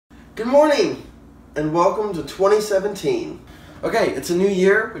Good morning and welcome to 2017. Okay, it's a new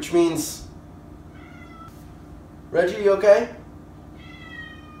year, which means... Reggie, you okay?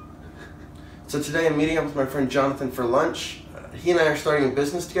 So today I'm meeting up with my friend Jonathan for lunch. He and I are starting a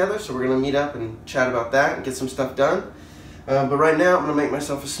business together, so we're going to meet up and chat about that and get some stuff done. But right now I'm going to make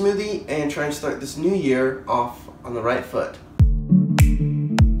myself a smoothie and try and start this new year off on the right foot.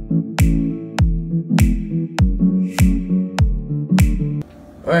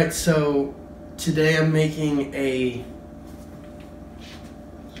 Alright, so today I'm making a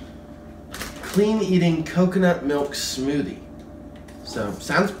clean eating coconut milk smoothie. So,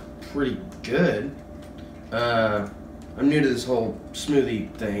 sounds pretty good. I'm new to this whole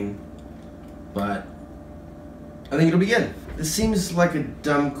smoothie thing, but I think it'll be good. This seems like a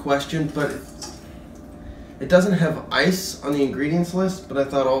dumb question, but it doesn't have ice on the ingredients list, but I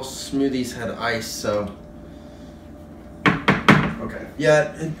thought all smoothies had ice, so... Okay.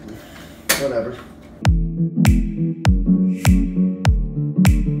 Yeah, whatever.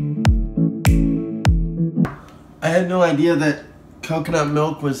 I had no idea that coconut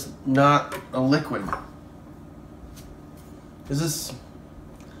milk was not a liquid. Is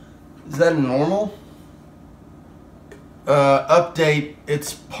that normal? Update,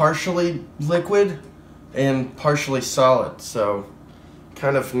 it's partially liquid and partially solid, so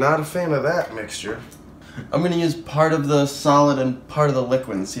kind of not a fan of that mixture. I'm going to use part of the solid and part of the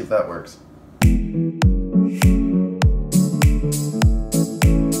liquid and see if that works.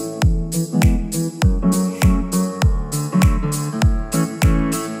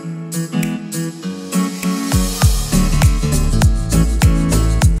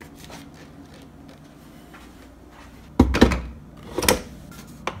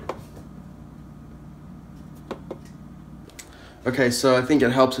 Okay, so I think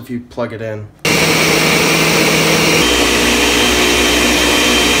it helps if you plug it in.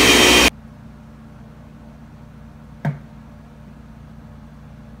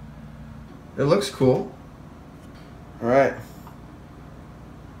 It looks cool. All right.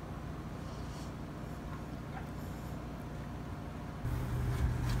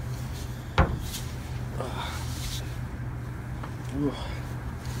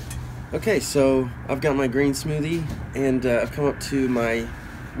 Okay, so I've got my green smoothie and I've come up to my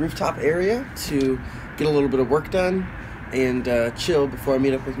rooftop area to get a little bit of work done and chill before I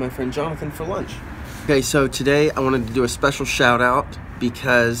meet up with my friend Jonathan for lunch. Okay, so today I wanted to do a special shout out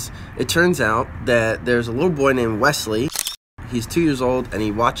because it turns out that there's a little boy named Wesley. He's 2 years old and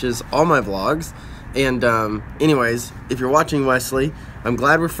he watches all my vlogs. And anyways, if you're watching Wesley, I'm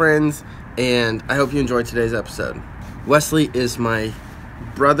glad we're friends and I hope you enjoyed today's episode. Wesley is my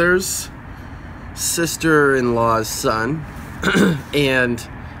brother's sister-in-law's son. And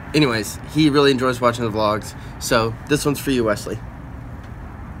anyways, he really enjoys watching the vlogs. So this one's for you, Wesley.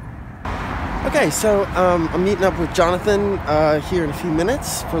 Okay, so I'm meeting up with Jonathan here in a few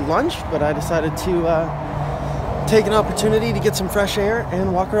minutes for lunch, but I decided to take an opportunity to get some fresh air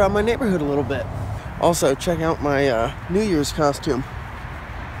and walk around my neighborhood a little bit. Also, check out my New Year's costume.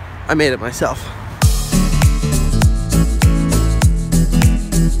 I made it myself.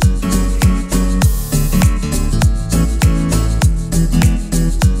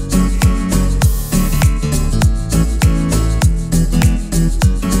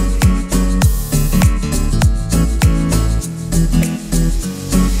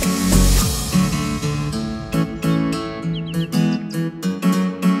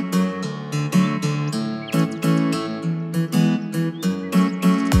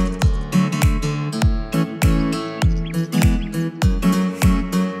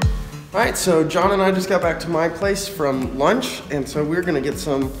 Alright, so John and I just got back to my place from lunch, and so we're going to get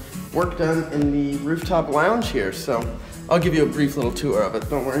some work done in the rooftop lounge here. So I'll give you a brief little tour of it,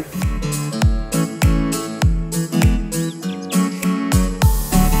 don't worry.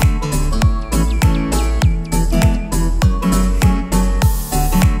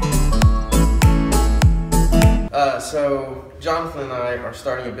 So Jonathan and I are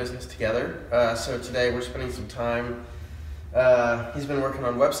starting a business together. So today we're spending some time. He's been working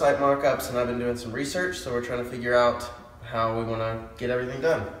on website mock-ups and I've been doing some research, so we're trying to figure out how we want to get everything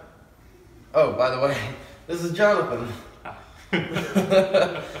done. Oh, by the way, this is Jonathan. I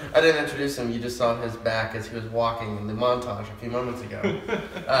didn't introduce him, you just saw his back as he was walking in the montage a few moments ago.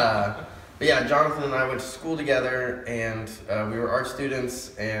 But yeah, Jonathan and I went to school together and we were art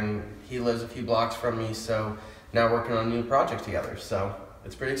students, and he lives a few blocks from me, so now working on a new project together, so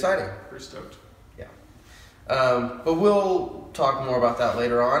it's pretty exciting. Pretty stoked. Yeah. But we'll talk more about that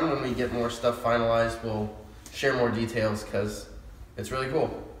later on. When we get more stuff finalized, we'll share more details because it's really cool.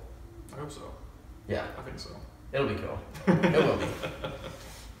 I hope so. Yeah. I think so. It'll be cool. It will be.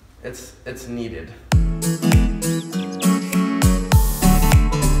 It's needed.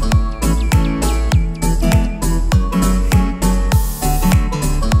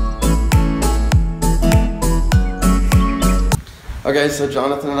 Okay, so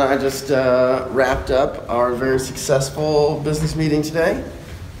Jonathan and I just wrapped up our very successful business meeting today.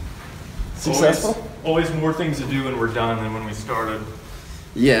 Successful? Always more things to do when we're done than when we started.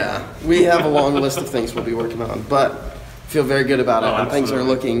 Yeah, we have a long list of things we'll be working on, but feel very good about it, and Absolutely. things are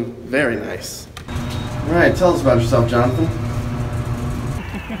looking very nice. All right, tell us about yourself, Jonathan.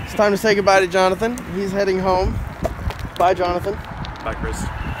 It's time to say goodbye to Jonathan. He's heading home. Bye, Jonathan. Bye, Chris.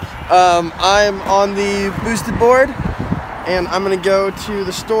 I'm on the boosted board, and I'm gonna go to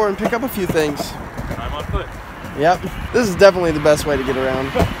the store and pick up a few things. I'm on foot. Yep, this is definitely the best way to get around.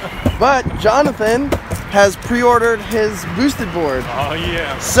 But Jonathan has pre-ordered his boosted board. Oh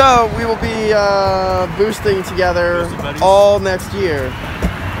yeah. So we will be boosting together all next year.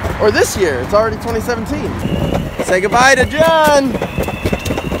 Or this year, it's already 2017. Say goodbye to John!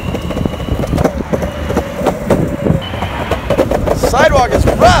 Sidewalk is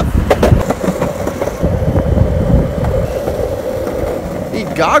rough!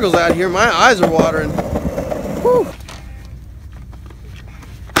 Need goggles out here, my eyes are watering. Whew.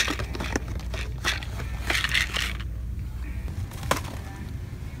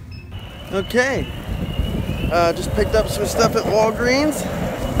 Okay, just picked up some stuff at Walgreens.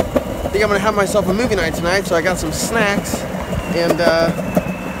 I think I'm gonna have myself a movie night tonight, so I got some snacks and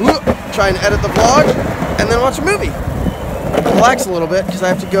try and edit the vlog and then watch a movie. Relax a little bit because I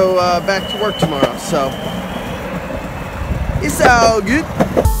have to go back to work tomorrow, so it's all good.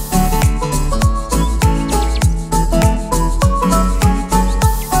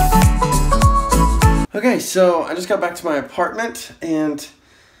 Okay, so I just got back to my apartment and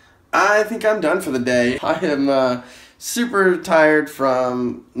I think I'm done for the day. I am super tired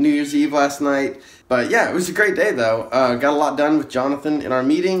from New Year's Eve last night. But yeah, it was a great day though. Got a lot done with Jonathan in our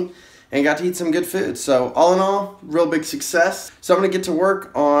meeting and got to eat some good food. So all in all, real big success. So I'm gonna get to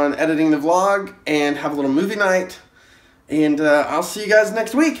work on editing the vlog and have a little movie night. And I'll see you guys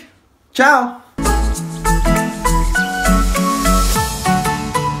next week. Ciao!